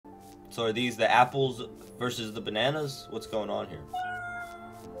So are these the apples versus the bananas? What's going on here?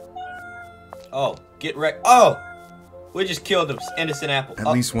 Oh, get wrecked. Oh! We just killed an innocent apple.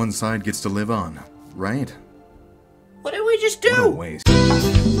 At least one side gets to live on, right? What did we just do? What a waste.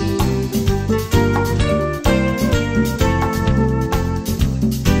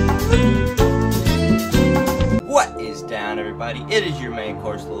 What is down, everybody? It is your main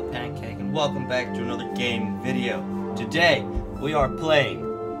course, Little Pancake, and welcome back to another game video. Today, we are playing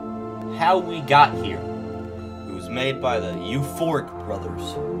How We Got Here. It was made by the Euphoric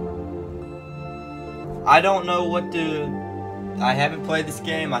Brothers. I don't know what to... I haven't played this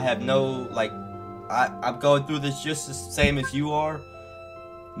game. I have no, I'm going through this just the same as you are.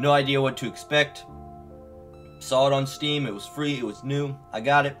 No idea what to expect. Saw it on Steam. It was free. It was new. I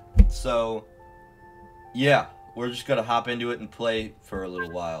got it. So, yeah. We're just going to hop into it and play for a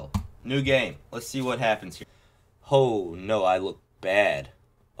little while. New game. Let's see what happens here. Oh, no. I look bad.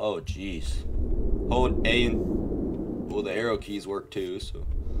 Oh, jeez. Hold A and... Well, the arrow keys work too, so...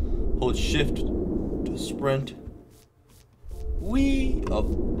 Hold shift to sprint. Wee!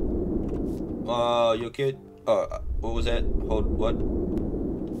 Oh. You okay? What was that? Hold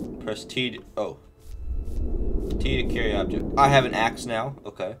what? Press T to... Oh. T to carry object. I have an axe now.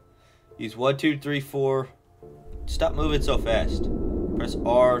 Okay. Use 1, 2, 3, 4... Stop moving so fast. Press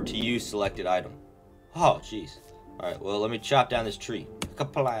R to use selected item. Oh, jeez. Alright, well, let me chop down this tree.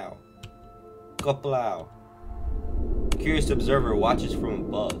 Kaplow. Kaplow. Curious observer watches from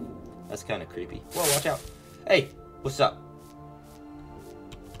above. That's kind of creepy. Whoa, watch out. Hey, what's up?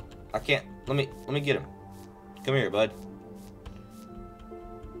 I can't. Let me get him. Come here, bud.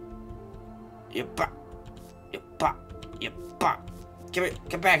 Yippa. Yippa. Yippa. Come here.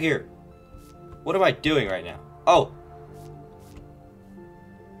 Come back here. What am I doing right now? Oh.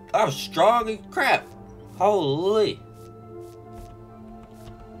 I'm strong as crap. Holy.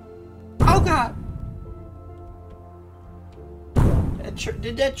 Oh, God.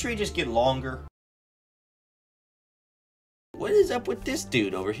 Did that tree just get longer? What is up with this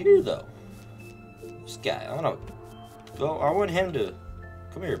dude over here, though? This guy, I want him to...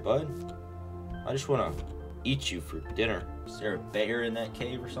 Come here, bud. I just want to eat you for dinner. Is there a bear in that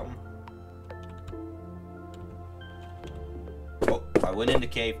cave or something? Oh, I went in the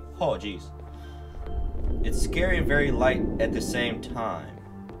cave. Oh, jeez. It's scary and very light at the same time.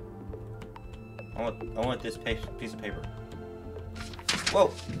 I want this piece of paper.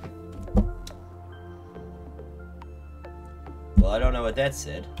 Whoa. Well, I don't know what that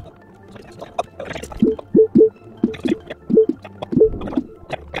said.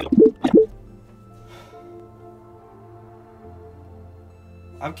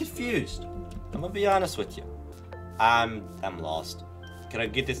 I'm confused. I'm gonna be honest with you. I'm lost. Can I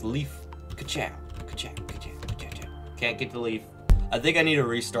get this leaf? Ka-chow. Ka-chow. Ka-chow. Ka-chow. Can't get the leaf. I think I need a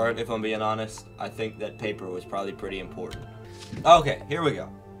restart if I'm being honest. I think that paper was probably pretty important. Okay, here we go.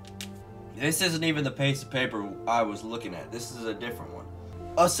 This isn't even the piece of paper I was looking at. This is a different one.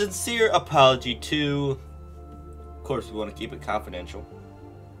 A sincere apology to... Of course, we want to keep it confidential.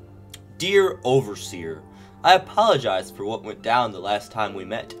 Dear Overseer, I apologize for what went down the last time we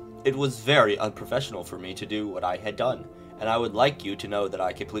met. It was very unprofessional for me to do what I had done, and I would like you to know that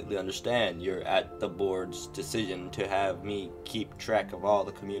I completely understand you're at the board's decision to have me keep track of all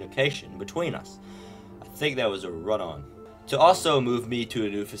the communication between us. I think that was a run-on. To also move me to a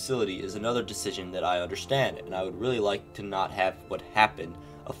new facility is another decision that I understand, and I would really like to not have what happened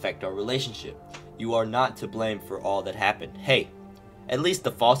affect our relationship. You are not to blame for all that happened. Hey, at least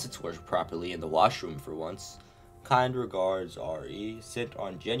the faucets worked properly in the washroom for once. Kind regards, R.E. Sent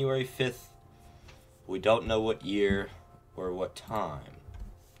on January 5th. We don't know what year or what time.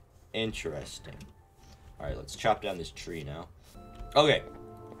 Interesting. Alright, let's chop down this tree now. Okay.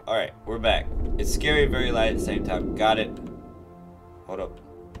 Alright, we're back. It's scary and very light at the same time. Got it. Hold up.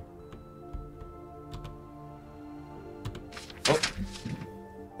 Oh.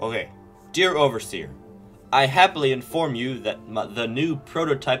 Okay. Dear Overseer, I happily inform you that the new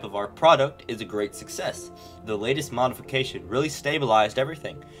prototype of our product is a great success. The latest modification really stabilized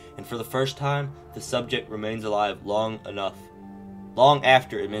everything, and for the first time, the subject remains alive long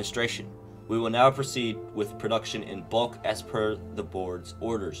after administration. We will now proceed with production in bulk as per the board's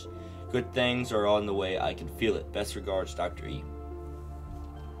orders. Good things are on the way, I can feel it. Best regards, Dr. E.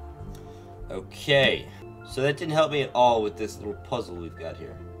 Okay, so that didn't help me at all with this little puzzle we've got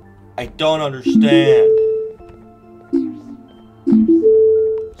here. I don't understand.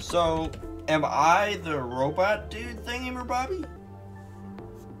 So, am I the robot dude thingy-mabobby?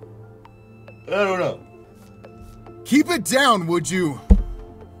 I don't know. Keep it down, would you?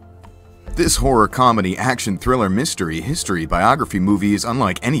 This horror comedy action thriller mystery history biography movie is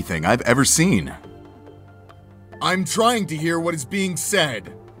unlike anything I've ever seen. I'm trying to hear what is being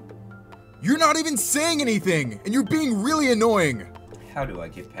said. You're not even saying anything, and you're being really annoying. How do I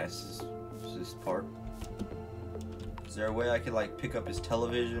get past this part? Is there a way I could like pick up his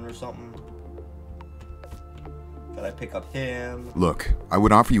television or something? Could I pick up him? Look, I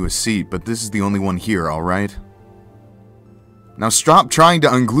would offer you a seat, but this is the only one here, alright? Now stop trying to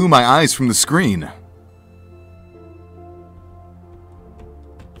unglue my eyes from the screen.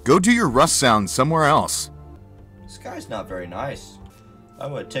 Go do your rust sound somewhere else. This guy's not very nice. I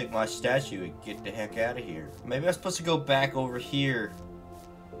would take my statue and get the heck out of here. Maybe I'm supposed to go back over here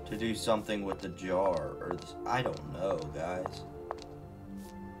to do something with the jar, or this, I don't know, guys.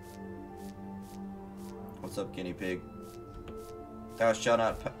 What's up, guinea pig? Thou shalt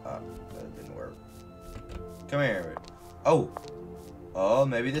not. That didn't work. Come here. Oh,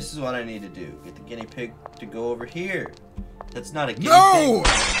 maybe this is what I need to do. Get the guinea pig to go over here. That's not a guinea No!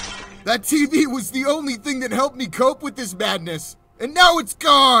 pig. That TV was the only thing that helped me cope with this madness, and now it's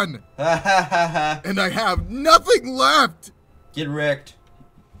gone! And I have nothing left! Get wrecked.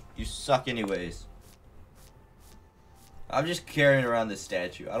 You suck anyways. I'm just carrying around this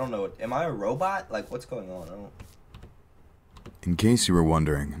statue. I don't know. Am I a robot? Like, what's going on? I don't... In case you were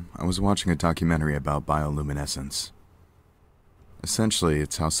wondering, I was watching a documentary about bioluminescence. Essentially,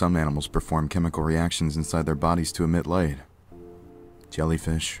 it's how some animals perform chemical reactions inside their bodies to emit light.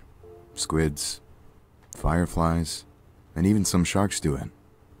 Jellyfish, squids, fireflies, and even some sharks do it.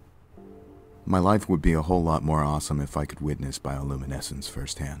 My life would be a whole lot more awesome if I could witness bioluminescence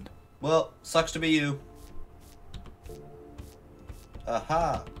firsthand. Well, sucks to be you.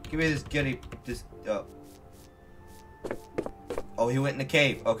 Aha! Give me this Oh, he went in the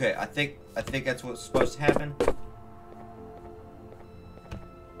cave. Okay, I think that's what's supposed to happen.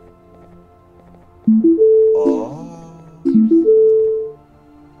 Oh.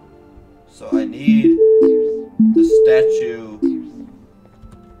 So I need the statue.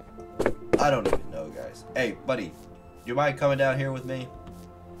 I don't even know, guys. Hey, buddy, do you mind coming down here with me?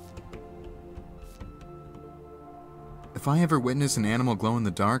 If I ever witness an animal glow in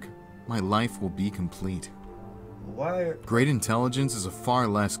the dark, my life will be complete. Why? Great intelligence is a far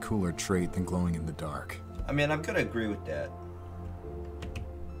less cooler trait than glowing in the dark. I mean, I'm gonna agree with that.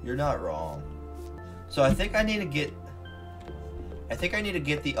 You're not wrong. So I think I need to get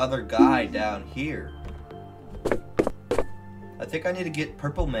the other guy down here. I think I need to get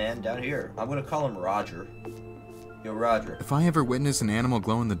Purple Man down here. I'm gonna call him Roger. Yo, Roger. If I ever witness an animal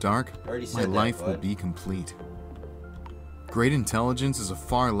glow in the dark, my life will be complete. Great intelligence is a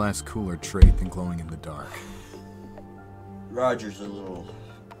far less cooler trait than glowing in the dark. Roger's a little...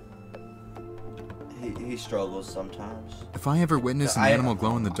 He struggles sometimes. If I ever witness an animal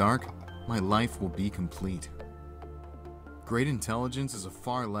glow in the dark, my life will be complete. Great intelligence is a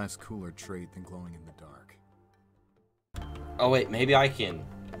far less cooler trait than glowing in the dark. Oh wait, maybe I can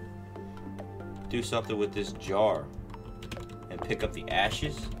do something with this jar and pick up the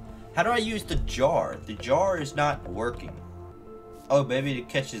ashes. How do I use the jar? The jar is not working. Oh, maybe to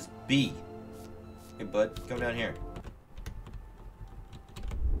catch his bee. Hey bud, come down here.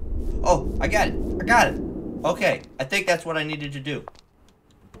 Oh, I got it. I got it. Okay, I think that's what I needed to do.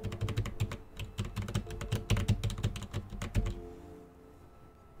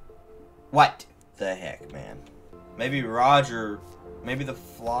 What the heck, man? Maybe Roger, maybe the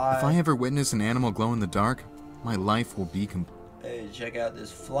fly. If I ever witness an animal glow in the dark, my life will be Hey, check out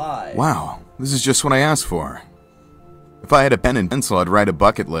this fly. Wow, this is just what I asked for. If I had a pen and pencil, I'd write a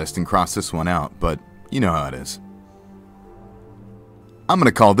bucket list and cross this one out, but you know how it is. I'm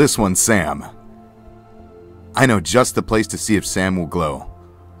gonna call this one Sam. I know just the place to see if Sam will glow.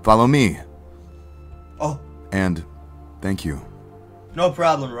 Follow me. Oh. And thank you. No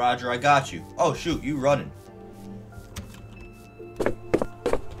problem, Roger. I got you. Oh, shoot. You running.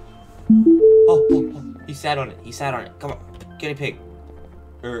 Oh. He sat on it. He sat on it. Come on. Guinea pig.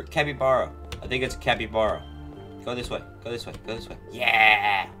 Or capybara. I think it's capybara. Go this way. Go this way. Go this way.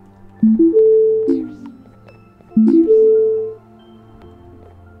 Yeah.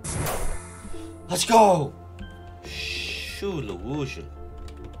 Let's go. Shoo-la-woo-shoo.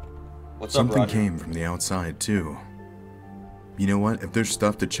 What's up, Roger? Something came from the outside, too. You know what? If there's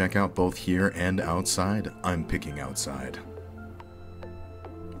stuff to check out both here and outside, I'm picking outside.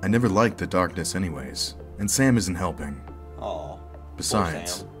 I never liked the darkness anyways, and Sam isn't helping. Aw.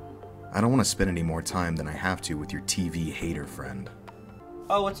 Besides, I don't want to spend any more time than I have to with your TV hater friend.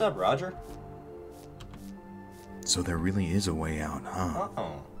 Oh, what's up, Roger? So there really is a way out, huh?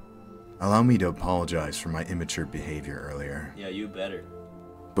 Oh. Allow me to apologize for my immature behavior earlier. Yeah, you better.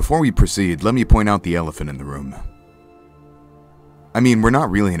 Before we proceed, let me point out the elephant in the room. I mean, we're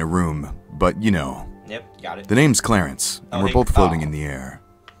not really in a room, but you know. Yep, got it. The name's Clarence, and we're both floating in the air.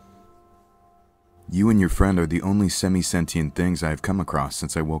 You and your friend are the only semi-sentient things I've come across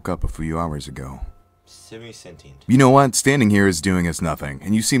since I woke up a few hours ago. Semi-sentient. You know what? Standing here is doing us nothing,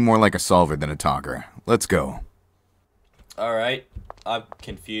 and you seem more like a solver than a talker. Let's go. Alright, I'm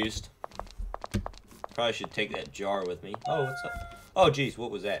confused. Probably should take that jar with me. Oh, what's up? Oh, jeez,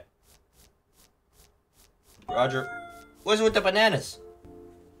 what was that? Roger, what's with the bananas?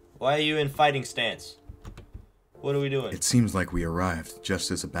 Why are you in fighting stance? What are we doing? It seems like we arrived just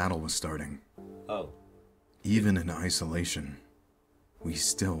as a battle was starting. Oh. Even in isolation, we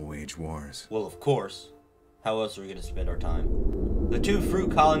still wage wars. Well, of course. How else are we going to spend our time? The two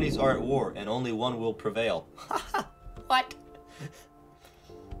fruit colonies are at war, and only one will prevail. What?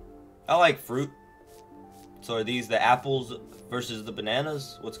 I like fruit. So are these the apples versus the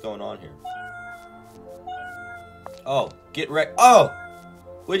bananas? What's going on here? Oh, get wrecked. Oh!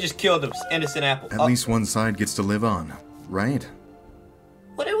 We just killed an innocent apple. At least one side gets to live on, right?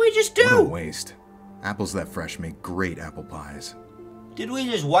 What did we just do? What a waste. Apples that fresh make great apple pies. Did we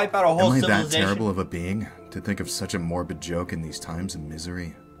just wipe out a whole civilization? Am I that terrible of a being to think of such a morbid joke in these times of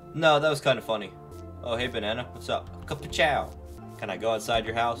misery? No, that was kind of funny. Oh, hey, banana. What's up? Ka-chow. Can I go outside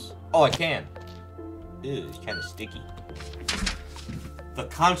your house? Oh, I can. Ew, it's kind of sticky. The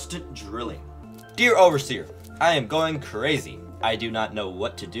constant drilling. Dear Overseer, I am going crazy. I do not know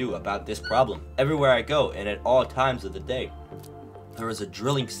what to do about this problem. Everywhere I go and at all times of the day, there is a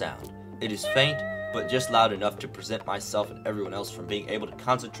drilling sound. It is faint, but just loud enough to prevent myself and everyone else from being able to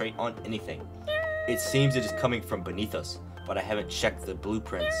concentrate on anything. It seems it is coming from beneath us, but I haven't checked the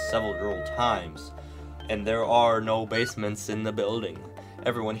blueprints several times, and there are no basements in the building.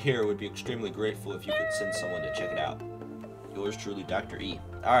 Everyone here would be extremely grateful if you could send someone to check it out. Yours truly, Dr. E.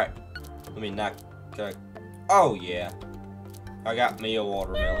 Alright, let me knock. Oh yeah, I got me a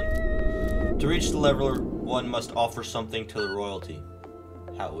watermelon. To reach the leveler, one must offer something to the royalty.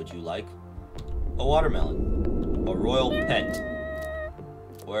 How would you like? A watermelon. A royal pet.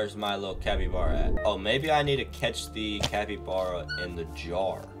 Where's my little capybara at? Oh, maybe I need to catch the capybara in the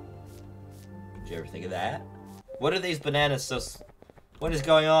jar. Did you ever think of that? What are these bananas so... What is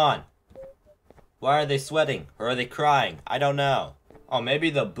going on? Why are they sweating? Or are they crying? I don't know. Oh, maybe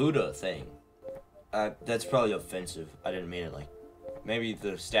the Buddha thing. That's probably offensive. I didn't mean it like... Maybe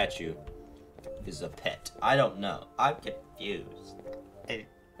the statue is a pet. I don't know. I'm confused.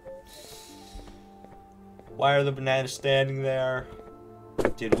 Why are the bananas standing there?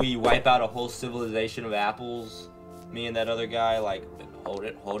 Did we wipe out a whole civilization of apples? Me and that other guy, like, hold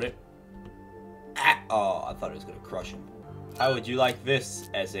it, hold it. Ah! Oh, I thought it was gonna crush him. How would you like this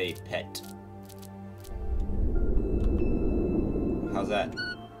as a pet? How's that?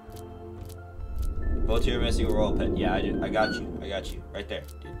 Both you are missing a royal pet. Yeah, I do. I got you. I got you. Right there,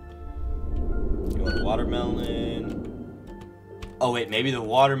 dude. You want a watermelon? Oh wait, maybe the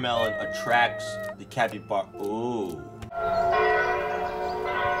watermelon attracts the capybara. Ooh.